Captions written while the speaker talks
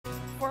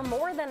For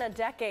more than a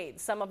decade,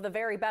 some of the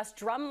very best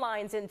drum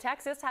lines in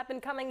Texas have been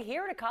coming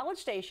here to College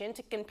Station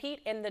to compete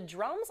in the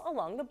Drums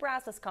Along the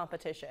Brazos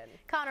competition.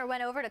 Connor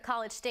went over to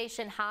College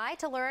Station High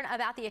to learn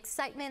about the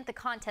excitement the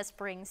contest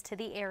brings to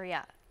the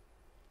area.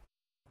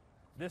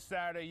 This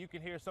Saturday, you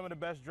can hear some of the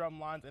best drum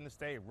lines in the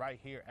state right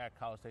here at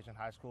College Station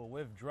High School.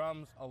 With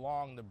Drums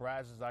Along the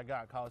Brazos, I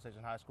got College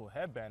Station High School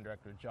head band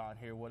director John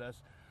here with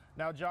us.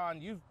 Now,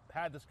 John, you've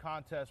had this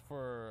contest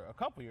for a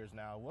couple years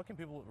now. What can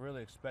people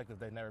really expect if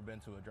they've never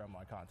been to a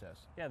drumline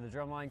contest? Yeah, the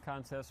drumline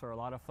contests are a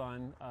lot of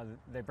fun.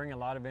 They bring a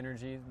lot of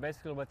energy.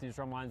 Basically, what these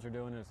drumlines are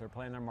doing is they're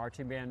playing their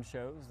marching band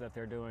shows that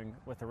they're doing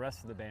with the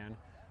rest of the band.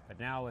 But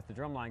now with the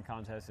drumline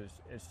contest,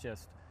 it's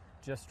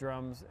just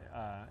drums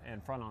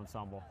and front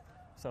ensemble.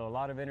 So a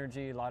lot of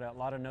energy, a lot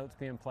of notes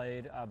being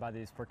played by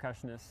these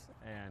percussionists,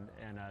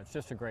 and it's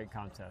just a great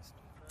contest.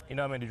 You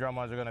know how many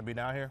drumlines are going to be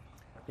down here?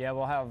 Yeah,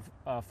 we'll have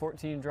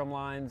 14 drum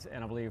lines,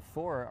 and I believe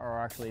 4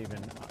 are actually even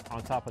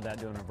on top of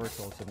that doing a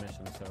virtual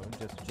submission, so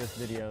just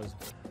videos.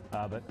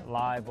 But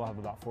live, we'll have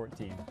about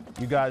 14.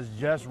 You guys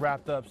just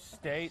wrapped up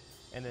state,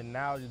 and then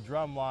now the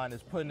drum line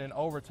is putting in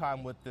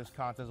overtime with this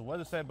contest. What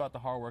does it say about the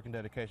hard work and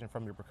dedication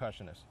from your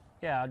percussionists?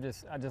 Yeah,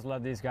 I just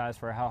love these guys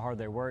for how hard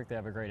they work. They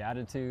have a great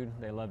attitude.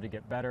 They love to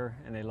get better,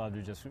 and they love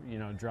to just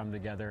drum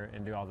together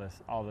and do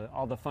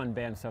all the fun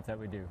band stuff that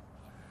we do.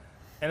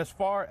 And as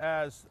far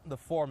as the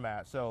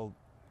format, so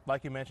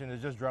like you mentioned,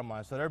 it's just drum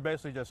lines. So they're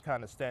basically just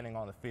kind of standing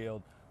on the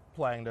field,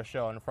 playing their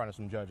show in front of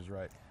some judges,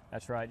 right?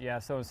 That's right, yeah.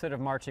 So instead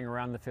of marching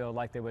around the field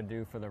like they would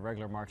do for the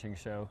regular marching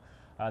show,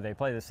 they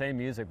play the same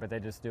music, but they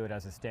just do it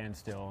as a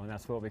standstill, and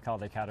that's what we call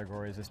the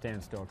category, is a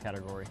standstill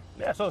category.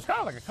 Yeah, so it's kind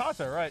of like a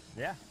concert, right?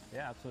 Yeah,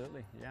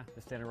 absolutely. Yeah,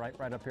 just standing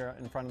right up here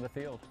in front of the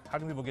field. How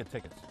can people get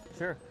tickets?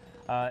 Sure.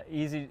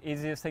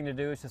 Easiest thing to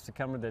do is just to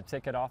come to the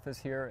ticket office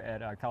here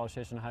at College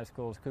Station High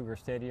School's Cougar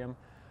Stadium.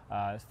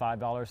 It's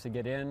 $5 to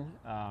get in.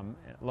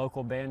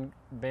 Local band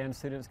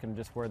students can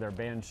just wear their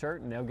band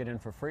shirt and they'll get in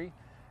for free.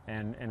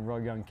 And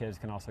real young kids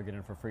can also get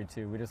in for free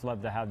too. We just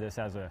love to have this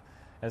as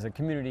a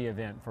community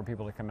event for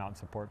people to come out and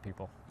support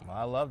people. Well,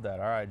 I love that.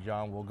 All right,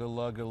 John. Well, good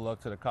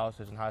luck to the College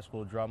Station High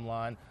School drum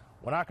line.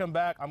 When I come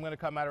back, I'm going to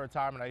come out of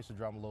retirement. I used to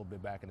drum a little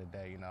bit back in the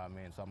day, you know what I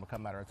mean? So I'm going to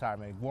come out of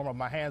retirement, warm up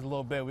my hands a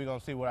little bit. We're going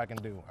to see what I can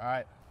do. All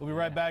right, we'll be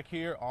right back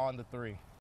here on The 3.